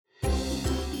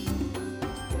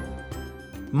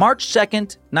March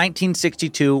 2nd,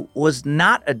 1962 was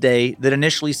not a day that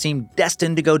initially seemed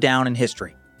destined to go down in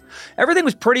history. Everything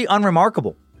was pretty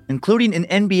unremarkable, including an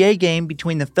NBA game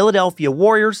between the Philadelphia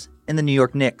Warriors and the New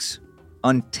York Knicks.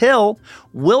 Until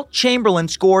Wilt Chamberlain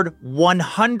scored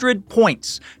 100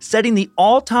 points, setting the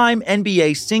all-time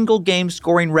NBA single-game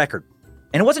scoring record.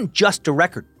 And it wasn't just a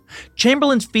record.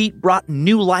 Chamberlain's feat brought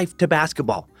new life to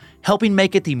basketball, helping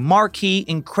make it the marquee,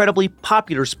 incredibly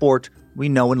popular sport we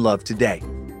know and love today.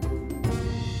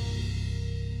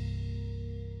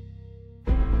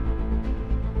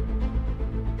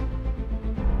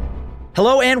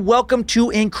 Hello and welcome to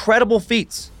Incredible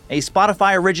Feats, a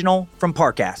Spotify original from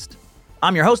Parcast.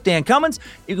 I'm your host, Dan Cummins.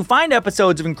 You can find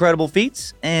episodes of Incredible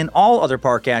Feats and all other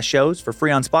Parcast shows for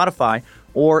free on Spotify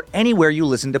or anywhere you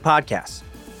listen to podcasts.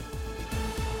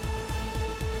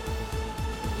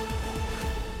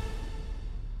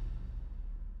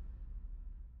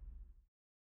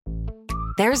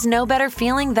 There's no better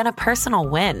feeling than a personal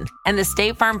win, and the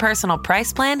State Farm Personal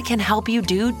Price Plan can help you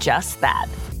do just that.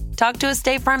 Talk to a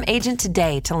State Farm agent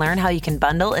today to learn how you can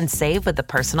bundle and save with the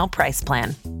Personal Price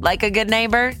Plan. Like a good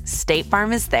neighbor, State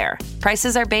Farm is there.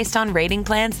 Prices are based on rating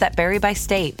plans that vary by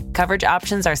state. Coverage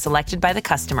options are selected by the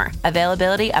customer.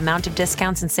 Availability, amount of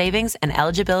discounts and savings, and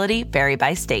eligibility vary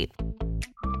by state.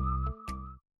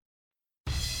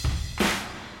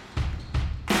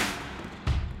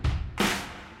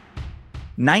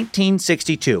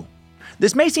 (1962).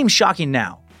 This may seem shocking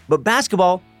now, but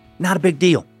basketball, not a big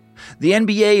deal. The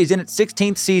NBA is in its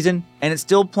 16th season, and it's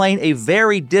still playing a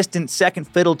very distant second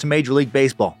fiddle to Major League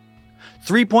Baseball.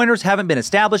 Three-pointers haven't been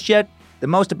established yet. The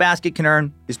most a basket can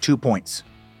earn is 2 points.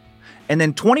 And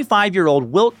then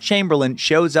 25-year-old Wilt Chamberlain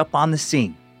shows up on the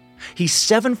scene. He's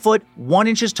 7 foot 1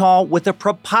 inches tall with a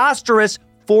preposterous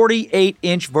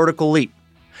 48-inch vertical leap.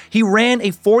 He ran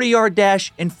a 40-yard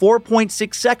dash in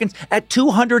 4.6 seconds at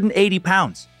 280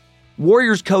 pounds.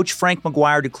 Warriors coach Frank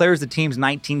McGuire declares the team's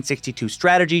 1962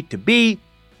 strategy to be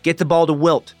get the ball to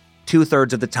Wilt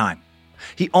 2/3 of the time.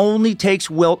 He only takes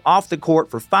Wilt off the court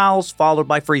for fouls followed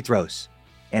by free throws.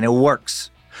 And it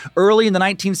works. Early in the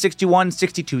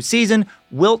 1961-62 season,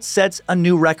 Wilt sets a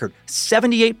new record,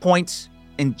 78 points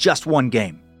in just one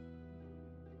game.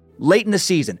 Late in the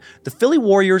season, the Philly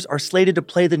Warriors are slated to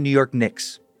play the New York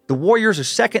Knicks. The Warriors are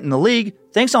second in the league,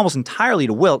 thanks almost entirely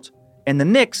to Wilt, and the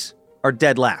Knicks are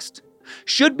dead last.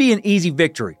 Should be an easy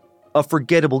victory, a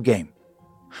forgettable game.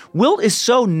 Wilt is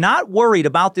so not worried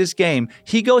about this game,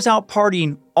 he goes out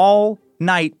partying all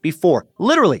night before.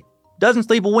 Literally, doesn't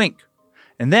sleep a wink.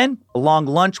 And then, a long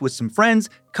lunch with some friends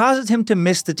causes him to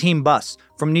miss the team bus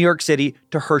from New York City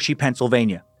to Hershey,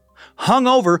 Pennsylvania.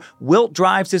 Hungover, Wilt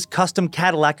drives his custom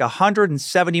Cadillac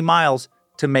 170 miles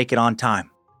to make it on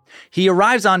time. He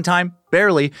arrives on time,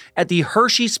 barely, at the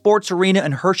Hershey Sports Arena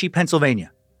in Hershey,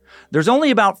 Pennsylvania. There's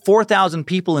only about 4,000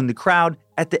 people in the crowd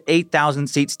at the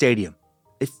 8,000-seat stadium.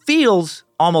 It feels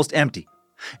almost empty.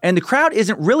 And the crowd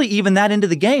isn't really even that into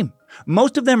the game.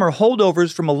 Most of them are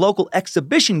holdovers from a local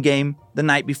exhibition game the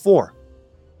night before.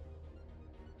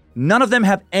 None of them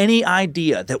have any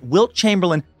idea that Wilt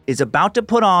Chamberlain is about to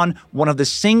put on one of the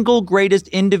single greatest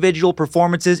individual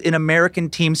performances in American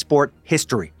team sport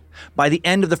history. By the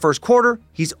end of the first quarter,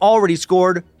 he's already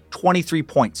scored 23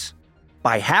 points.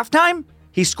 By halftime,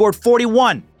 he scored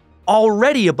 41,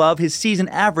 already above his season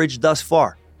average thus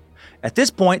far. At this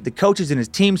point, the coaches and his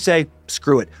team say,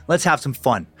 screw it, let's have some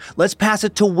fun. Let's pass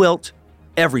it to Wilt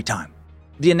every time.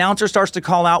 The announcer starts to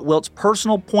call out Wilt's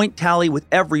personal point tally with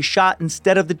every shot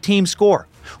instead of the team score.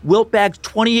 Wilt bags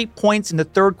 28 points in the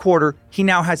third quarter. He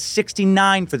now has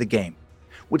 69 for the game.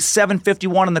 With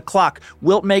 7:51 on the clock,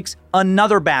 Wilt makes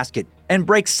another basket and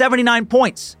breaks 79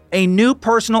 points, a new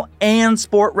personal and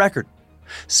sport record.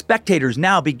 Spectators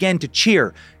now begin to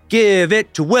cheer, "Give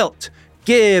it to Wilt!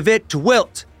 Give it to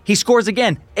Wilt!" He scores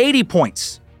again, 80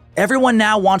 points. Everyone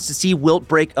now wants to see Wilt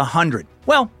break 100.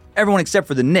 Well, everyone except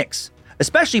for the Knicks,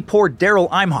 especially poor Darrell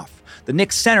Imhoff, the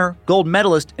Knicks center, gold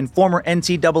medalist, and former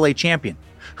NCAA champion,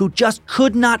 who just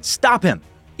could not stop him,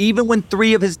 even when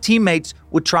 3 of his teammates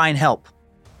would try and help.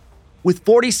 With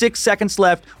 46 seconds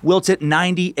left, Wilt's at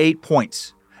 98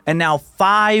 points. And now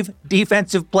 5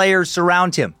 defensive players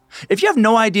surround him. If you have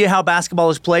no idea how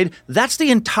basketball is played, that's the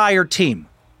entire team.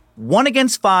 1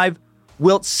 against 5,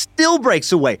 Wilt still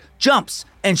breaks away, jumps,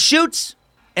 and shoots,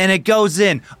 and it goes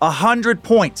in. 100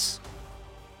 points.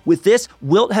 With this,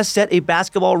 Wilt has set a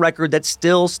basketball record that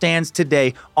still stands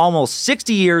today, almost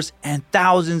 60 years and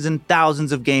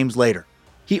thousands of games later.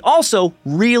 He also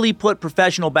really put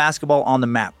professional basketball on the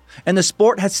map, and the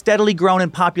sport has steadily grown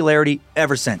in popularity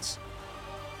ever since.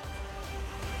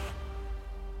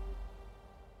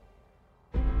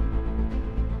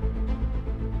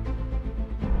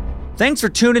 Thanks for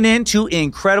tuning in to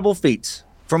Incredible Feats.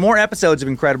 For more episodes of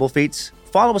Incredible Feats,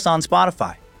 follow us on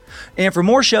Spotify. And for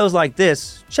more shows like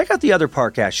this, check out the other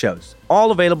Parcast shows, all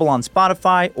available on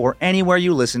Spotify or anywhere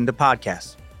you listen to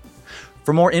podcasts.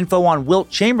 For more info on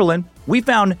Wilt Chamberlain, we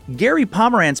found Gary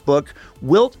Pomerant's book,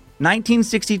 Wilt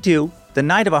 1962, The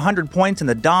Night of 100 Points and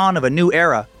the Dawn of a New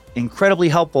Era, incredibly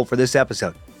helpful for this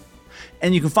episode.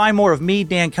 And you can find more of me,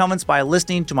 Dan Cummins, by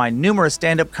listening to my numerous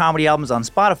stand-up comedy albums on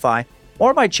Spotify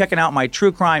or by checking out my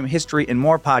true crime, history, and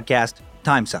more podcast,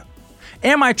 Time's Up,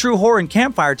 and my true horror and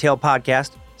campfire tale podcast,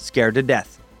 Scared to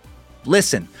Death.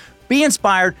 Listen, be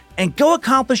inspired, and go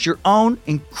accomplish your own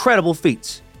incredible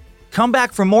feats. Come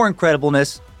back for more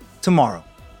incredibleness tomorrow.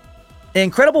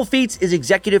 Incredible Feats is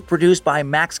executive produced by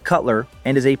Max Cutler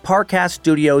and is a Parcast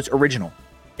Studios original.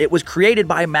 It was created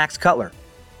by Max Cutler.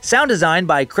 Sound design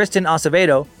by Kristen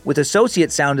Acevedo, with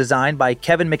associate sound design by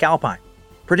Kevin McAlpine.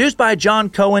 Produced by John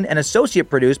Cohen and associate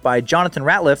produced by Jonathan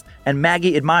Ratliff and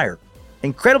Maggie Admire.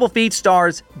 Incredible Feats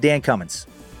stars Dan Cummins.